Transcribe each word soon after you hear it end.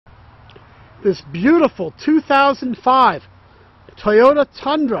This beautiful 2005 Toyota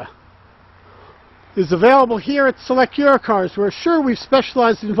Tundra is available here at Select Eurocars. We're sure we've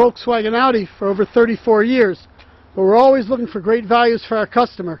specialized in Volkswagen Audi for over 34 years, but we're always looking for great values for our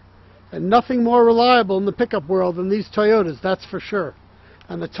customer, and nothing more reliable in the pickup world than these Toyotas, that's for sure.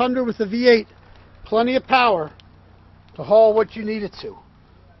 And the Tundra with the V8, plenty of power to haul what you need it to.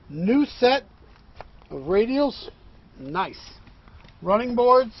 New set of radials, nice. Running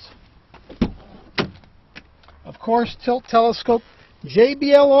boards, of course, tilt telescope,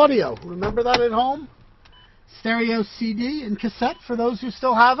 JBL audio, remember that at home? Stereo CD and cassette for those who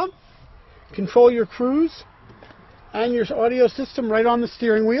still have them. Control your cruise and your audio system right on the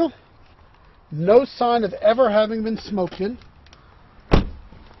steering wheel. No sign of ever having been smoked in.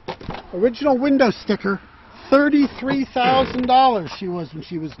 Original window sticker, $33,000 she was when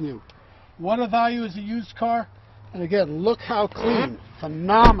she was new. What a value as a used car. And again, look how clean.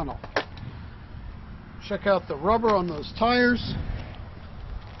 Phenomenal. Check out the rubber on those tires.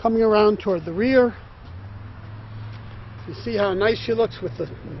 Coming around toward the rear. You see how nice she looks with the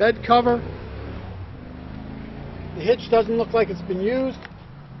bed cover. The hitch doesn't look like it's been used.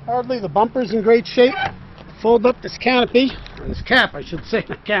 Hardly. The bumper's in great shape. Fold up this canopy, or this cap I should say,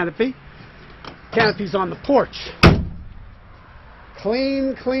 not canopy. Canopy's on the porch.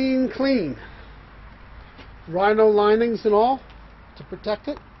 Clean, clean, clean. Rhino linings and all to protect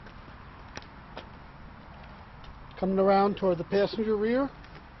it. Coming around toward the passenger rear.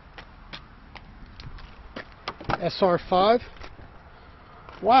 SR5.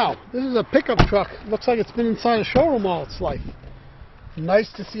 Wow, this is a pickup truck. Looks like it's been inside a showroom all its life.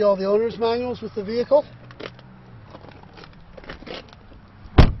 Nice to see all the owner's manuals with the vehicle.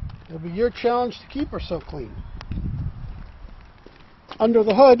 It'll be your challenge to keep her so clean. Under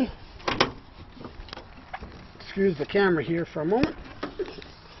the hood, excuse the camera here for a moment,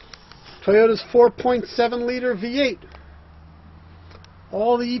 Toyota's 4.7 liter V8.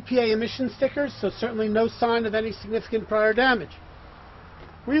 All the EPA emission stickers, so certainly no sign of any significant prior damage.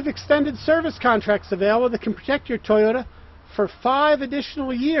 We have extended service contracts available that can protect your Toyota for 5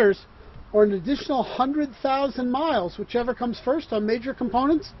 additional years or an additional 100,000 miles, whichever comes first on major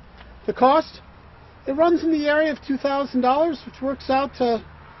components. The cost, it runs in the area of $2,000, which works out to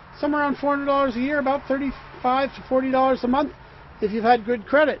somewhere around $400 a year, about $35 to $40 a month if you've had good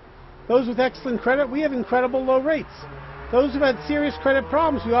credit. Those with excellent credit, we have incredible low rates. Those who've had serious credit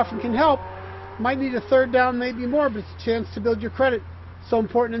problems, we often can help. Might need a third down, maybe more, but it's a chance to build your credit. So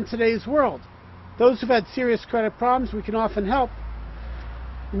important in today's world. Those who've had serious credit problems, we can often help.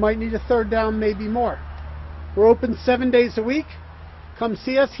 You might need a third down, maybe more. We're open 7 days a week. Come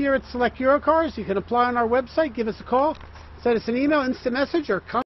see us here at Select Eurocars. You can apply on our website, give us a call, send us an email, instant message, or